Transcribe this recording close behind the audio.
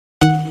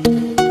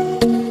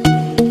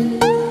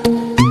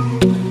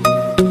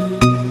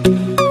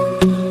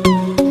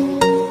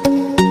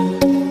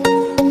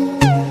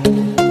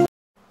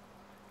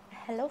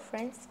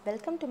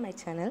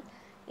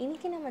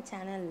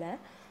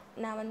சேனலில்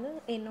நான் வந்து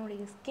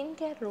என்னுடைய ஸ்கின்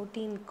கேர்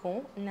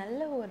ரொட்டீனுக்கும்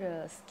நல்ல ஒரு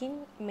ஸ்கின்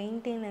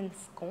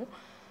மெயின்டெனன்ஸ்க்கும்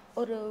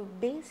ஒரு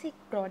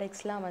பேசிக்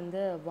ப்ராடக்ட்ஸ்லாம்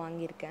வந்து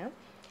வாங்கியிருக்கேன்.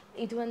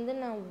 இது வந்து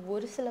நான்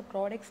ஒரு சில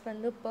ப்ராடக்ட்ஸ்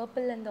வந்து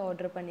பர்பிள்லேருந்து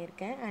ஆர்டர்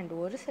பண்ணியிருக்கேன் அண்ட்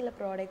ஒரு சில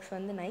ப்ராடக்ட்ஸ்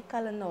வந்து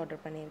நைக்காலேருந்து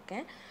ஆர்டர்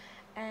பண்ணியிருக்கேன்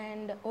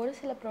அண்ட் ஒரு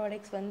சில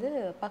ப்ராடக்ட்ஸ் வந்து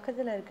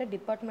பக்கத்தில் இருக்க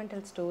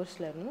டிபார்ட்மெண்டல்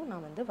ஸ்டோர்ஸ்லேருந்தும்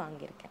நான் வந்து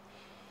வாங்கியிருக்கேன்.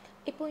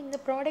 இப்போது இந்த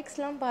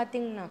ப்ராடக்ட்ஸ்லாம்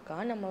பார்த்தீங்கன்னாக்கா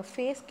நம்ம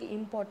ஃபேஸ்க்கு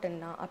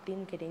இம்பார்ட்டண்ட்டா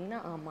அப்படின்னு கேட்டிங்கன்னா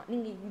ஆமாம்,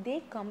 நீங்கள் இதே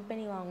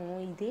கம்பெனி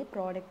வாங்கணும் இதே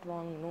ப்ராடக்ட்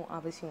வாங்கணும்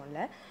அவசியம்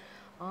இல்லை.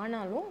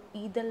 ஆனாலும்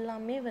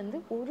இதெல்லாமே வந்து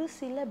ஒரு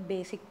சில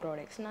பேசிக்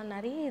ப்ராடக்ட்ஸ். நான்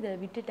நிறைய இதை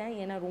விட்டுட்டேன்,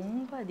 ஏன்னா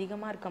ரொம்ப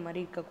அதிகமாக இருக்க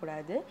மாதிரி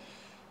இருக்கக்கூடாது,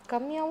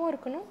 கம்மியாகவும்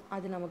இருக்கணும்,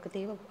 அது நமக்கு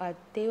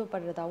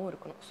தேவைப்படுறதாகவும்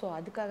இருக்கணும். ஸோ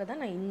அதுக்காக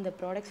தான் நான் இந்த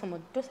ப்ராடக்ட்ஸை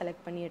மட்டும்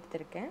செலக்ட் பண்ணி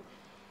எடுத்திருக்கேன்.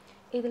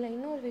 இதில்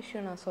இன்னொரு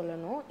விஷயம் நான்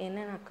சொல்லணும்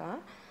என்னன்னாக்கா,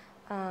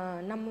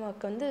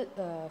 நமக்கு வந்து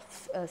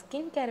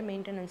ஸ்கின் கேர்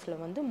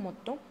மெயின்டெனன்ஸில் வந்து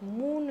மொத்தம்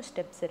 3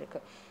 ஸ்டெப்ஸ்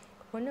இருக்குது.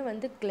 ஒன்று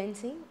வந்து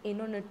கிளென்சிங்,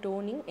 இன்னொன்று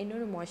டோனிங்,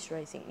 இன்னொன்று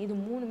மாய்ஸ்சரைசிங். இது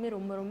மூணுமே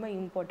ரொம்ப ரொம்ப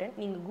இம்பார்ட்டண்ட்.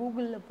 நீங்கள்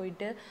கூகுளில்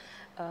போயிட்டு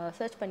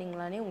சர்ச்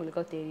பண்ணிங்களானே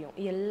உங்களுக்கு தெரியும்.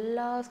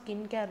 எல்லா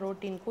ஸ்கின் கேர்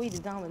ரொட்டீனுக்கும்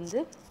இதுதான்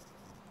வந்து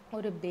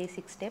ஒரு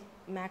பேசிக் ஸ்டெப்.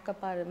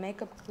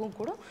 மேக்கப்புக்கும்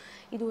கூட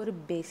இது ஒரு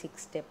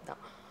பேசிக் ஸ்டெப்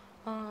தான்.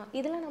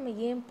 இதெல்லாம் நம்ம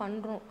ஏன்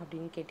பண்ணுறோம்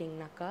அப்படின்னு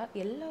கேட்டிங்கனாக்கா,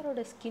 எல்லாரோட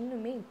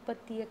ஸ்கின்னுமே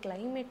இப்போத்திய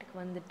கிளைமேட்டுக்கு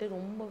வந்துட்டு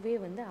ரொம்பவே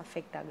வந்து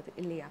அஃபெக்ட் ஆகுது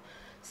இல்லையா?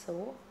 ஸோ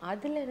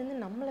அதிலிருந்து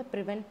நம்மளை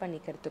ப்ரிவெண்ட்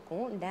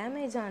பண்ணிக்கிறதுக்கும்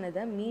டேமேஜ்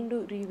ஆனதை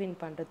மீண்டும் ரீவின்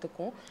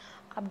பண்ணுறதுக்கும்,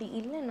 அப்படி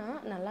இல்லைன்னா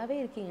நல்லாவே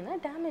இருக்கீங்கன்னா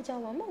டேமேஜ்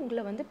ஆகாமல்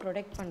உங்களை வந்து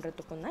ப்ரொடெக்ட்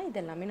பண்ணுறதுக்கும் தான்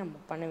இதெல்லாமே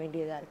நம்ம பண்ண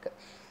வேண்டியதாக இருக்குது.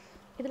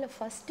 இதில்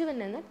ஃபஸ்ட்டு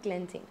என்னென்னா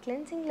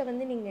கிளென்சிங்கில்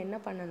வந்து நீங்கள் என்ன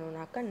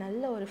பண்ணணுன்னாக்கா,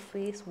 நல்ல ஒரு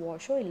ஃபேஸ்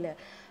வாஷோ இல்லை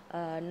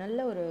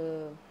நல்ல ஒரு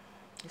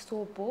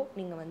சோப்போ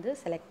நீங்கள் வந்து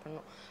செலக்ட்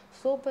பண்ணணும்.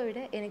 சோப்பை விட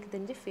எனக்கு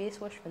தெரிஞ்சு ஃபேஸ்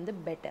வாஷ் வந்து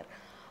பெட்டர்.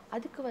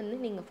 அதுக்கு வந்து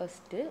நீங்கள்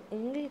ஃபஸ்ட்டு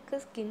உங்களுக்கு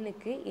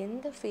ஸ்கின்னுக்கு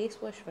எந்த ஃபேஸ்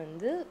வாஷ்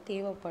வந்து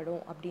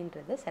தேவைப்படும்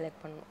அப்படின்றத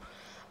செலக்ட் பண்ணணும்.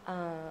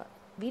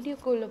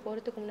 வீடியோக்குள்ளே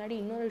போகிறதுக்கு முன்னாடி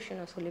இன்னொரு விஷயம்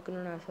நான்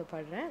சொல்லிக்கணும்னு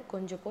ஆசைப்பட்றேன்.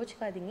 கொஞ்சம்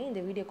கோச்சிக்காதீங்க,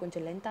 இந்த வீடியோ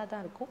கொஞ்சம் லென்த்தாக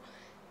தான் இருக்கும்.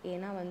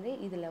 ஏன்னா வந்து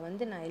இதில்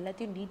வந்து நான்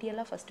எல்லாத்தையும்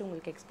டீட்டெயிலாக ஃபஸ்ட்டு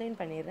உங்களுக்கு எக்ஸ்பிளைன்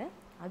பண்ணிடுறேன்.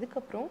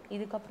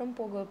 இதுக்கப்புறம்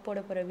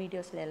போட போகிற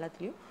வீடியோஸில்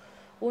எல்லாத்துலேயும்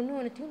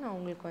ஒன்றுத்தையும் நான்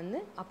உங்களுக்கு வந்து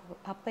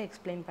அப்போ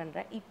எக்ஸ்பிளைன்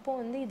பண்ணுறேன். இப்போ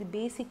வந்து இது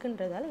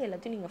பேசிக்குன்றதால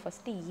எல்லாத்தையும் நீங்கள்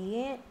ஃபஸ்ட்டு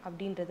ஏன்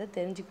அப்படின்றத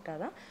தெரிஞ்சுக்கிட்டா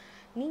தான்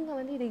நீங்கள்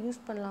வந்து இதை யூஸ்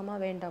பண்ணலாமா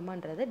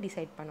வேண்டாமான்றதை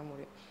டிசைட் பண்ண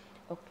முடியும்.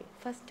 ஓகே,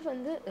 ஃபஸ்ட்டு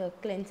வந்து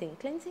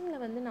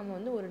கிளென்சிங்கில் வந்து நம்ம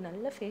வந்து ஒரு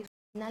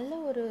நல்ல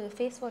ஒரு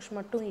ஃபேஸ் வாஷ்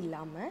மட்டும்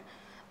இல்லாமல்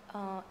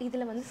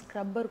இதில் வந்து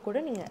ஸ்க்ரப்பர் கூட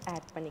நீங்கள்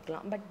ஆட்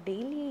பண்ணிக்கலாம். பட்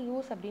டெய்லி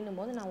யூஸ் அப்படின்னும்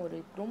போது நான் ஒரு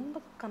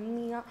ரொம்ப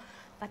கம்மியாக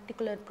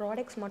பர்டிகுலர்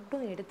ப்ராடக்ட்ஸ்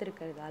மட்டும்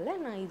எடுத்துருக்கிறதால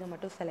நான் இதை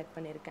மட்டும் செலக்ட்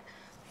பண்ணியிருக்கேன்.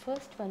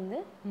 ஃபர்ஸ்ட் வந்து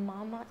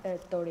மாமா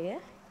எர்த்தோடைய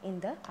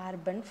இந்த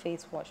அர்பன்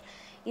ஃபேஸ் வாஷ்.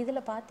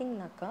 இதில்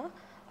பார்த்தீங்கன்னாக்கா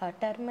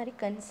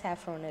டர்மரிக் அண்ட்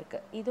சாஃப்ரான்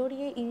இருக்குது.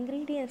 இதோடைய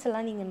இன்க்ரீடியன்ஸ்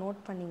எல்லாம் நீங்கள்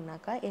நோட்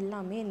பண்ணிங்கனாக்கா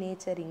எல்லாமே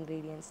நேச்சர்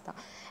இன்க்ரீடியன்ஸ் தான்.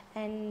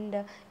 அண்ட்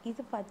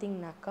இது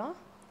பார்த்தீங்கன்னாக்கா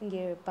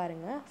இங்கே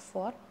பாருங்கள்,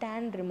 ஃபார்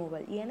டேன்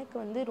ரிமூவல். எனக்கு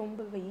வந்து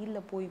ரொம்ப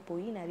வெயிலில்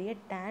போய் நிறைய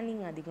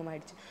டேனிங்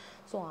அதிகமாகிடுச்சு.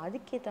 ஸோ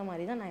அதுக்கேற்ற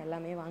மாதிரி தான் நான்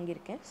எல்லாமே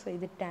வாங்கியிருக்கேன். ஸோ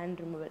இது டேன்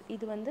ரிமூவல்.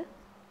 இது வந்து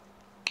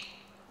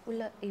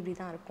உள்ள இப்படி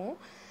தான் இருக்கும்.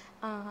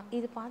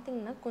 இது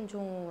பார்த்திங்கன்னா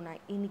கொஞ்சம்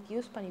நான் இன்றைக்கி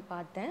யூஸ் பண்ணி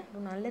பார்த்தேன்,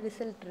 நல்ல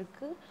ரிசல்ட்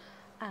இருக்குது.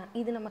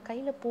 இது நம்ம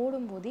கையில்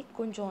போடும்போதே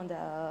கொஞ்சம் அந்த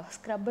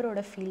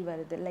ஸ்க்ரப்பரோட ஃபீல்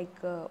வருது,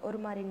 லைக் ஒரு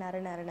மாதிரி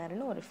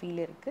நரன்னு ஒரு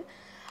ஃபீல் இருக்குது.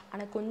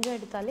 ஆனால் கொஞ்சம்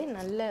எடுத்தாலே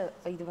நல்ல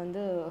இது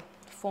வந்து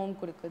ஃபோம்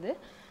கொடுக்குது.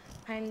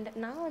 அண்ட்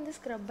நான் வந்து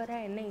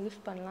ஸ்க்ரப்பராக என்ன யூஸ்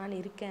பண்ணலான்னு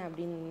இருக்கேன்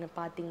அப்படின்னு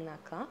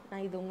பார்த்தீங்கன்னாக்கா,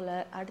 நான் இது உங்களை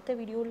அடுத்த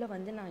வீடியோவில்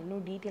வந்து நான்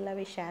இன்னும்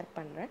டீட்டெயிலாகவே ஷேர்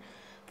பண்ணுறேன்.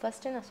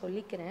 ஃபஸ்ட்டு நான்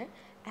சொல்லிக்கிறேன்,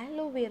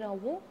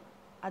 ஆலோவேராவும்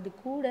அது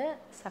கூட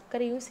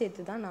சர்க்கரையும்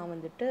சேர்த்து தான் நான்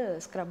வந்துட்டு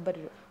ஸ்க்ரப்பர்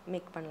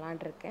மேக்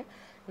பண்ணலான் இருக்கேன்.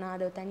 நான்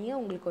அதை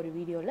தனியாக உங்களுக்கு ஒரு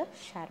வீடியோவில்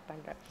ஷேர்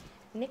பண்ணுறேன்.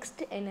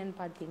 நெக்ஸ்ட்டு என்னென்னு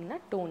பார்த்தீங்கன்னா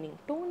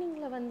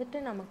டோனிங்கில் வந்துட்டு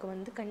நமக்கு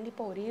வந்து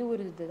கண்டிப்பாக ஒரே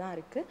ஒரு இது தான்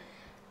இருக்குது,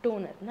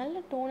 டோனர். நல்ல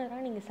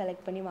டோனராக நீங்கள்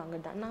செலக்ட் பண்ணி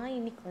வாங்குறது தான். நான்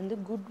இன்றைக்கி வந்து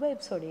குட்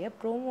வைப்ஸோடைய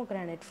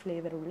ப்ரோமோகிரானட்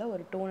ஃப்ளேவர் உள்ள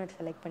ஒரு டோனர்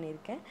செலக்ட்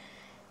பண்ணியிருக்கேன்.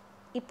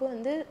 இப்போ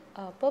வந்து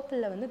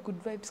பர்பிளில் வந்து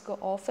குட் வைப்ஸ்க்கு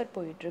ஆஃபர்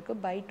போயிட்டுருக்கு,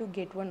 பை 2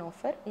 get 1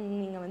 ஆஃபர்.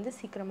 நீங்கள் வந்து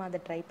சீக்கிரமாக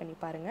அதை ட்ரை பண்ணி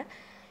பாருங்கள்.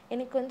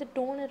 எனக்கு வந்து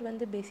டோனர்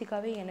வந்து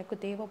பேசிக்காகவே எனக்கு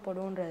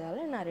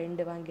தேவைப்படுன்றதால நான்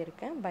 2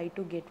 வாங்கியிருக்கேன் பை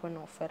 2 get 1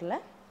 ஆஃபரில்.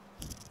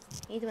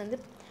 இது வந்து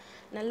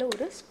நல்ல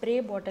ஒரு ஸ்ப்ரே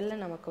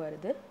பாட்டிலில் நமக்கு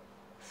வருது.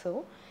 ஸோ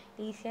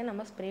ஈஸியாக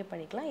நம்ம ஸ்ப்ரே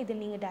பண்ணிக்கலாம். இது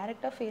நீங்கள்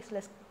டைரெக்டாக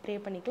ஃபேஸில் ஸ்ப்ரே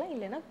பண்ணிக்கலாம்,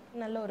 இல்லைனா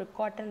நல்ல ஒரு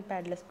காட்டன்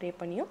பேடில் ஸ்ப்ரே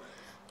பண்ணியும்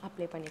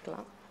அப்ளை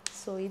பண்ணிக்கலாம்.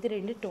 ஸோ இது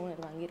 2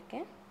 டோனர்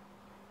வாங்கியிருக்கேன்.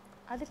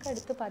 அதுக்கு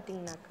அடுத்து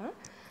பார்த்தீங்கன்னாக்கா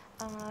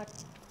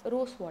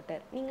ரோஸ்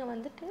வாட்டர். நீங்கள்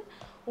வந்துட்டு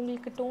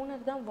உங்களுக்கு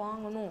டோனர் தான்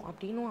வாங்கணும்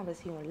அப்படின்னும்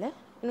அவசியம் இல்லை,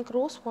 எனக்கு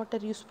ரோஸ்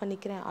வாட்டர் யூஸ்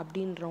பண்ணிக்கிறேன்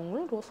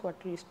அப்படின்றவங்களும் ரோஸ்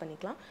வாட்டர் யூஸ்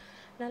பண்ணிக்கலாம்.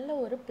 நல்ல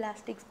ஒரு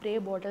பிளாஸ்டிக் ஸ்ப்ரே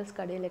பாட்டில்ஸ்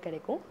கடையில்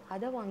கிடைக்கும்,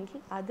 அதை வாங்கி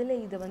அதில்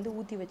இதை வந்து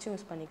ஊற்றி வச்சு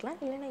யூஸ் பண்ணிக்கலாம்.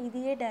 இல்லைனா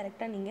இதையே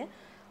டைரெக்டாக நீங்கள்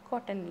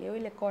காட்டன்லேயோ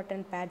இல்லை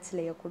காட்டன்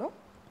பேட்ஸ்லேயோ கூட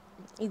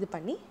இது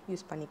பண்ணி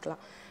யூஸ்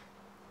பண்ணிக்கலாம்.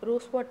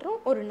 ரோஸ் வாட்டரும்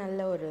ஒரு நல்ல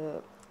ஒரு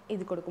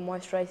இது கொடுக்கும்,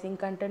 மாய்ஸ்சரைசிங்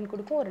கண்டென்ட்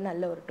கொடுக்கும், ஒரு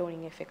நல்ல ஒரு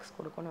டோனிங் எஃபெக்ட்ஸ்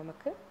கொடுக்கும்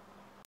நமக்கு.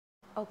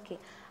 ஓகே,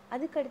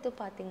 அதுக்கடுத்து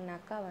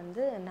பார்த்திங்கனாக்கா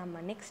வந்து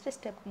நம்ம நெக்ஸ்ட்டு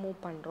ஸ்டெப் மூவ்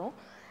பண்ணுறோம்.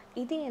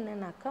 இது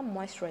என்னன்னாக்கா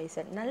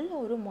மாய்ஸ்சரைசர். நல்ல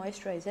ஒரு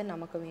மாய்ஸ்சரைசர்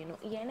நமக்கு வேணும்.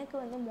 எனக்கு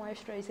வந்து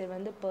மாய்ஸ்சரைசர்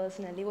வந்து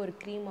பர்சனலி ஒரு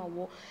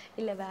க்ரீமாவோ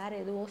இல்லை வேறு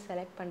எதுவோ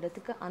செலக்ட்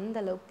பண்ணுறதுக்கு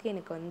அந்தளவுக்கு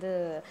எனக்கு வந்து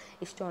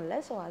இஷ்டம் இல்லை.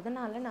 ஸோ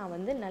அதனால் நான்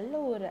வந்து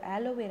நல்ல ஒரு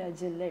ஆலோவேரா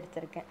ஜெல்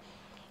எடுத்திருக்கேன்.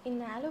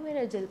 இந்த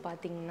ஆலோவேரா ஜெல்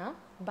பார்த்திங்கன்னா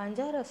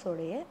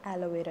பஞ்சாரஸோடைய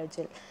ஆலோவேரா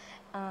ஜெல்.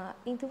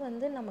 இது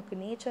வந்து நமக்கு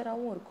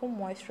நேச்சராகவும் இருக்கும்,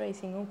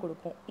 மாய்ஸ்சரைசிங்கும்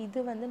கொடுக்கும். இது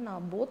வந்து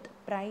நான் போத்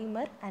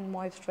ப்ரைமர் அண்ட்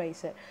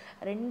மாய்ஸ்சரைசர்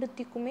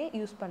ரெண்டுத்துக்குமே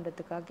யூஸ்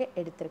பண்ணுறதுக்காக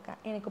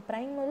எடுத்திருக்கேன். எனக்கு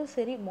ப்ரைமரும்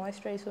சரி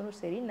மாய்ஸ்சரைசரும்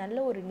சரி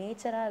நல்ல ஒரு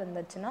நேச்சராக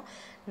இருந்துச்சுன்னா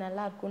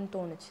நல்லாயிருக்கும்னு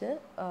தோணுச்சு.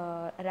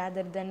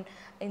 ரேதர் தென்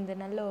இந்த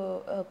நல்ல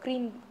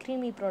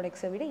க்ரீமி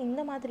ப்ராடக்ட்ஸை விட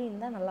இந்த மாதிரி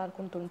இருந்தால்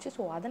நல்லாயிருக்கும்னு தோணுச்சு.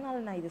 ஸோ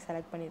அதனால் நான் இதை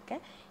செலக்ட்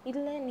பண்ணியிருக்கேன்.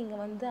 இல்லை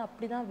நீங்கள் வந்து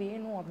அப்படி தான்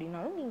வேணும்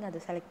அப்படின்னாலும் நீங்கள்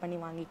அதை செலக்ட் பண்ணி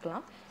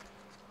வாங்கிக்கலாம்.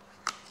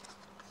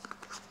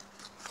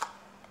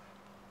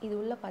 இது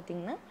உள்ள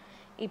பார்த்திங்கன்னா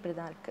இப்படி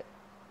தான் இருக்குது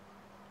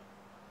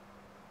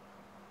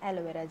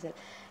ஆலோவேரா ஜெல்.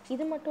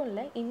 இது மட்டும்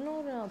இல்லை,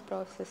 இன்னொரு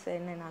ப்ராசஸ்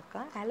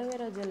என்னன்னாக்கா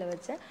ஆலோவேரா ஜெல்லை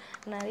வச்ச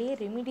நிறைய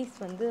ரெமிடிஸ்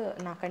வந்து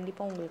நான்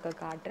கண்டிப்பாக உங்களுக்கு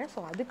காட்டுறேன்.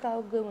 ஸோ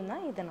அதுக்காகவும்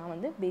தான் இதை நான்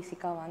வந்து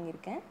பேசிக்காக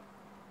வாங்கியிருக்கேன்.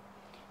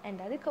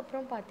 அண்ட்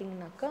அதுக்கப்புறம்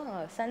பார்த்திங்கனாக்கா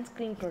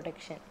சன்ஸ்க்ரீன்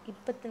ப்ரொடெக்ஷன்.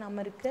 இப்போ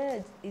நம்ம இருக்க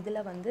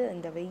இதில் வந்து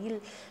இந்த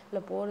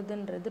வெயிலில்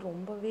போகிறதுன்றது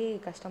ரொம்பவே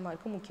கஷ்டமாக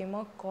இருக்குது.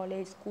 முக்கியமாக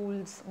காலேஜ்,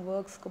 ஸ்கூல்ஸ்,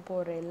 ஒர்க்ஸ்க்கு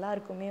போகிற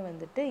எல்லாருக்குமே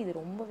வந்துட்டு இது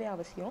ரொம்பவே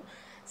அவசியம்.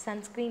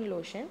 சன்ஸ்க்ரீன்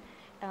லோஷன்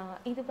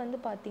இது வந்து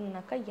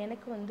பார்த்திங்கனாக்கா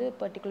எனக்கு வந்து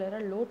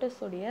பர்டிகுலராக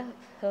லோட்டஸோடைய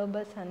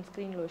ஹெர்பல்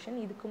சன்ஸ்க்ரீன் லோஷன்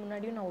இதுக்கு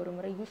முன்னாடியும் நான் ஒரு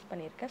முறை யூஸ்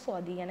பண்ணியிருக்கேன். ஸோ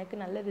அது எனக்கு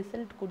நல்ல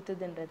ரிசல்ட்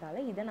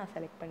கொடுத்ததுன்றதால இதை நான்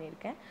செலக்ட்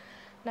பண்ணியிருக்கேன்.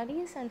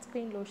 நிறைய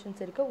சன்ஸ்க்ரீன்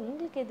லோஷன்ஸ் இருக்குது.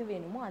 உங்களுக்கு எது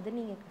வேணுமோ அதை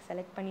நீங்கள்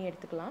செலக்ட் பண்ணி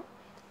எடுத்துக்கலாம்.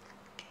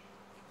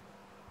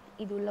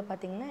 இது உள்ள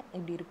பார்த்திங்கன்னா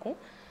இப்படி இருக்கும்.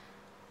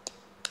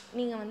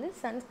 நீங்கள் வந்து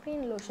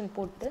சன்ஸ்க்ரீன் லோஷன்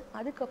போட்டு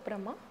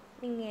அதுக்கப்புறமா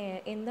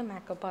நீங்கள் எந்த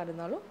மேக்கப்பாக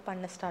இருந்தாலும்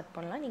பண்ண ஸ்டார்ட்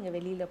பண்ணலாம், நீங்கள்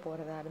வெளியில்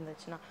போகிறதா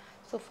இருந்துச்சுன்னா.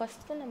 ஸோ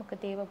ஃபஸ்ட்டு நமக்கு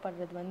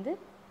தேவைப்படுறது வந்து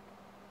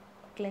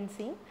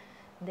கிளென்சிங்,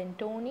 தென்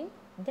டோனிங்,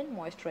 தென்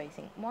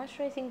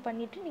மாய்ஸ்சரைசிங்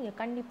பண்ணிவிட்டு நீங்கள்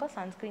கண்டிப்பாக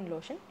சன்ஸ்க்ரீன்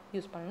லோஷன்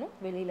யூஸ் பண்ணணும்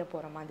வெளியில்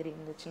போகிற மாதிரி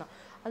இருந்துச்சுன்னா.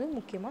 அதுவும்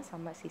முக்கியமாக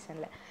சம்மர்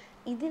சீசனில்.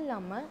 இது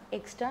இல்லாமல்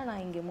எக்ஸ்ட்ரா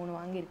நான் இங்கே 3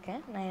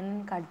 வாங்கியிருக்கேன். நான்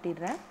என்னென்னு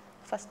காட்டிடுறேன்.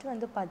 ஃபஸ்ட்டு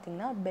வந்து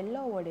பார்த்திங்கன்னா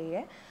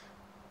பெல்லாவோடைய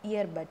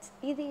இயர்பட்ஸ்.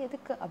 இது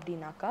எதுக்கு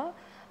அப்படின்னாக்கா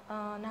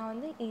நான்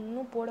வந்து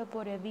இன்னும் போட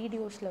போகிற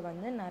வீடியோஸில்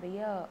வந்து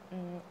நிறையா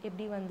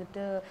எப்படி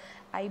வந்துட்டு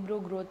ஐப்ரோ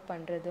க்ரோத்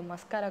பண்ணுறது,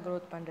 மஸ்காரா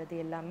க்ரோத் பண்ணுறது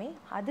எல்லாமே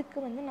அதுக்கு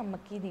வந்து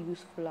நமக்கு இது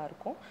யூஸ்ஃபுல்லாக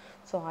இருக்கும்.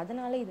 ஸோ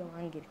அதனால் இதை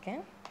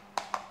வாங்கியிருக்கேன்.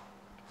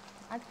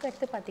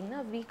 அதுக்கடுத்து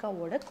பார்த்திங்கன்னா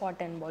வீகாவோட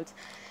காட்டன் பால்ஸ்.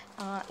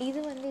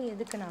 இது வந்து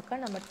எதுக்குனாக்கா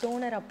நம்ம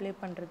டோனர் அப்ளை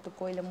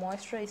பண்ணுறதுக்கோ இல்லை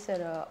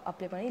மாய்ஸ்சரைசர்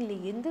அப்ளை பண்ணி இல்லை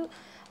எந்த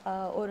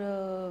ஒரு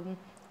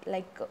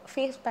லைக்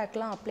ஃபேஸ்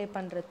பேக்லாம் அப்ளை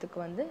பண்ணுறதுக்கு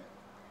வந்து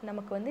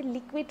நமக்கு வந்து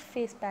லிக்விட்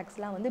ஃபேஸ்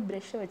பேக்ஸ்லாம் வந்து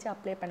ப்ரெஷ்ஷை வச்சு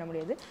அப்ளை பண்ண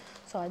முடியாது.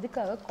 ஸோ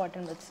அதுக்காக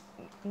காட்டன் பட்ஸ்,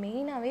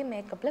 மெயினாகவே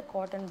மேக்கப்பில்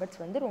காட்டன் பட்ஸ்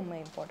வந்து ரொம்ப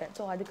இம்பார்ட்டன்ட்.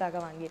 ஸோ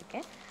அதுக்காக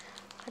வாங்கியிருக்கேன்.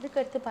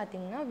 அதுக்கடுத்து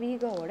பார்த்திங்கன்னா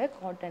வீகாவோட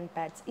காட்டன்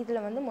பேட்ஸ்.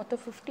 இதில் வந்து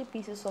மொத்தம் 50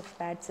 பீசஸ் ஆஃப்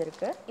பேட்ஸ்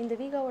இருக்குது. இந்த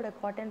வீகாவோட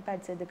காட்டன்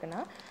பேட்ஸ்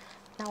எதுக்குன்னா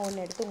நான்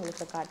ஒன்று எடுத்து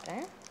உங்களுக்கு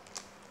காட்டுறேன்.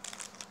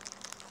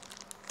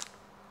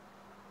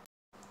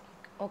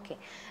 ஓகே,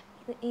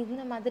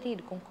 இந்த மாதிரி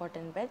இருக்கும்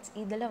காட்டன் பேட்ஸ்.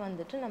 இதில்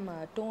வந்துட்டு நம்ம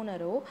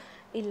டோனரோ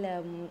இல்லை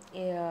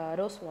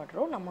ரோஸ்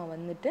வாட்டரோ நம்ம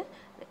வந்துட்டு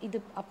இது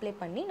அப்ளை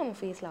பண்ணி நம்ம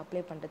ஃபேஸில்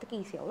அப்ளை பண்ணுறதுக்கு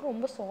ஈஸியாகவும்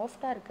ரொம்ப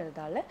சாஃப்டாக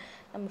இருக்கிறதால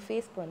நம்ம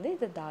ஃபேஸ்க்கு வந்து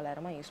இது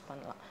தாராளமாக யூஸ்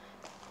பண்ணலாம்.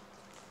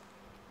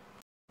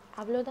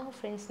 அவ்வளோதான்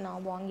ஃப்ரெண்ட்ஸ்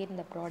நான்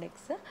வாங்கியிருந்த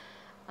ப்ராடக்ட்ஸு.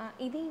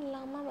 இது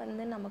இல்லாமல்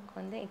வந்து நமக்கு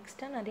வந்து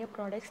எக்ஸ்ட்ரா நிறைய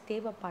ப்ராடக்ட்ஸ்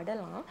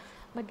தேவைப்படலாம்.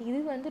 பட் இது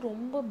வந்து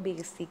ரொம்ப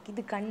பேசிக்.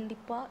 இது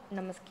கண்டிப்பாக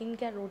நம்ம ஸ்கின்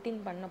கேர்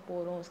ரொட்டீன் பண்ண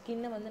போகிறோம்,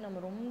 ஸ்கின்னை வந்து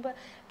நம்ம ரொம்ப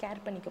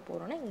கேர் பண்ணிக்க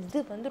போகிறோன்னா இது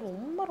வந்து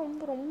ரொம்ப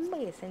ரொம்ப ரொம்ப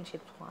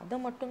எசென்ஷியல். ஸோ அதை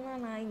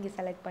மட்டும்தான் நான் இங்கே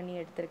செலக்ட் பண்ணி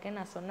எடுத்திருக்கேன்.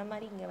 நான் சொன்ன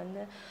மாதிரி இங்கே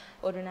வந்து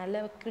ஒரு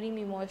நல்ல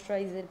க்ரீமி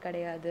மாய்ஸ்சரைசர்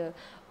கிடையாது,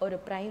 ஒரு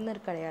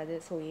ப்ரைமர் கிடையாது.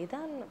 ஸோ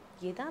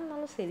எதாக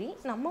இருந்தாலும் சரி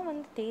நம்ம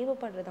வந்து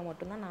தேவைப்படுறதை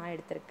மட்டும்தான் நான்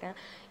எடுத்திருக்கேன்.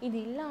 இது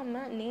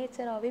இல்லாமல்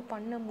நேச்சராகவே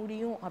பண்ண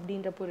முடியும்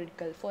அப்படின்ற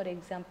பொருட்கள், ஃபார்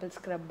எக்ஸாம்பிள்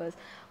ஸ்க்ரப்பர்ஸ்,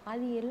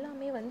 அது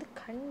எல்லாமே வந்து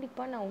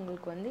கண்டிப்பாக நான்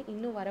உங்களுக்கு வந்து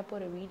இன்னும்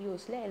வரப்போகிற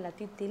வீடியோஸில்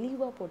எல்லாத்தையும்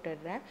தெளிவாக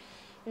போட்டுடுறேன்.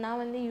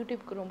 நான் வந்து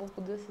யூடியூப்க்கு ரொம்ப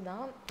புதுசு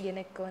தான்.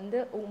 எனக்கு வந்து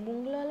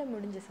உங்களால்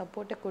முடிஞ்ச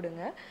சப்போர்ட்டை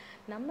கொடுங்க.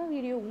 நம்ம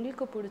வீடியோ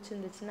உங்களுக்கு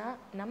பிடிச்சிருந்துச்சுன்னா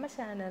நம்ம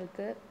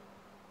சேனலுக்கு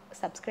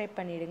சப்ஸ்கிரைப்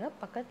பண்ணிவிடுங்க.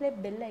 பக்கத்தில்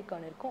பெல்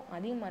ஐக்கான் இருக்கும்,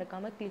 அதையும்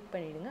மறக்காமல் கிளிக்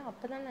பண்ணிவிடுங்க.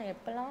 அப்போ தான் நான்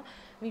எப்போல்லாம்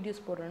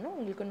வீடியோஸ் போடுறேனோ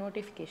உங்களுக்கு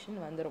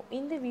நோட்டிஃபிகேஷன் வந்துடும்.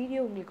 இந்த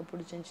வீடியோ உங்களுக்கு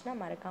பிடிச்சிருந்துச்சுன்னா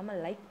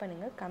மறக்காமல் லைக்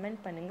பண்ணுங்கள்,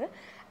 கமெண்ட் பண்ணுங்கள்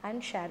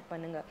அண்ட் ஷேர்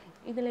பண்ணுங்கள்.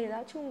 இதில்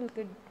ஏதாச்சும்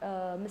உங்களுக்கு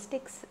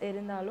மிஸ்டேக்ஸ்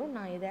இருந்தாலும்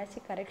நான்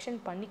ஏதாச்சும்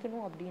கரெக்ஷன்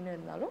பண்ணிக்கணும் அப்படின்னு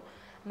இருந்தாலும்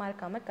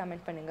மறக்காமல்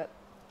கமெண்ட் பண்ணுங்கள்.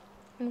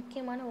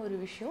 முக்கியமான ஒரு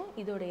விஷயம்,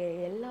 இதோடைய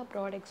எல்லா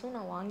ப்ராடக்ட்ஸும்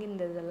நான்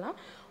வாங்கியிருந்ததெல்லாம்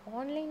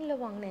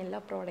ஆன்லைனில் வாங்கின எல்லா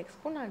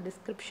ப்ராடக்ட்ஸ்க்கும் நான்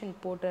டிஸ்கிரிப்ஷன்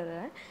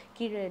போட்டுடுறேன்,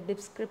 கீழே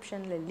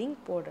டிஸ்கிரிப்ஷனில் லிங்க்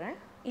போடுறேன்.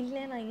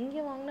 இல்லை நான்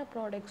இங்கே வாங்கின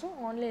ப்ராடக்ட்ஸும்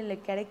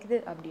ஆன்லைனில் கிடைக்குது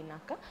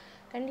அப்படின்னாக்கா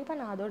கண்டிப்பாக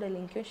நான் அதோட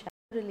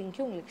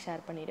லிங்க்கையும் உங்களுக்கு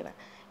ஷேர் பண்ணிவிடுவேன்.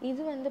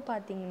 இது வந்து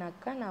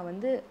பார்த்திங்கனாக்கா நான்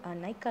வந்து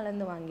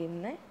நைக்காலேருந்து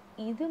வாங்கியிருந்தேன்.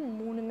 இது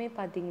 3மே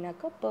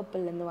பார்த்திங்கனாக்கா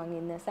பர்பிள்லேருந்து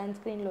வாங்கியிருந்தேன்,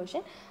 சன்ஸ்க்ரீன்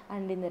லோஷன்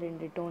அண்ட் இந்த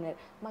 2 டோனர்.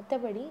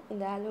 மற்றபடி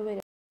இந்த ஆலோவேரா,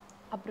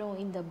 அப்புறம்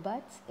இந்த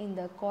பட்ஸ்,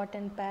 இந்த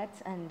cotton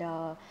bats and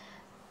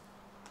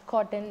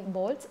cotton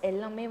balls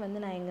எல்லாமே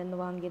வந்து நான்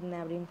எங்கேருந்து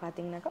வாங்கியிருந்தேன் அப்படின்னு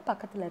பார்த்தீங்கன்னாக்கா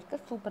பக்கத்தில் இருக்க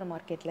சூப்பர்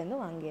மார்க்கெட்லேருந்து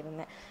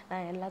வாங்கியிருந்தேன்.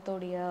 நான்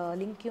எல்லாத்தோடைய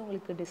லிங்க்கையும்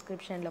உங்களுக்கு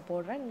டிஸ்கிரிப்ஷனில்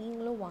போடுறேன்.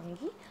 நீங்களும்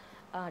வாங்கி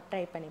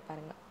ட்ரை பண்ணி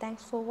பாருங்கள்.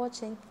 தேங்க்ஸ் ஃபார்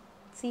வாட்சிங்.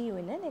 See you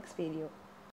in the next video.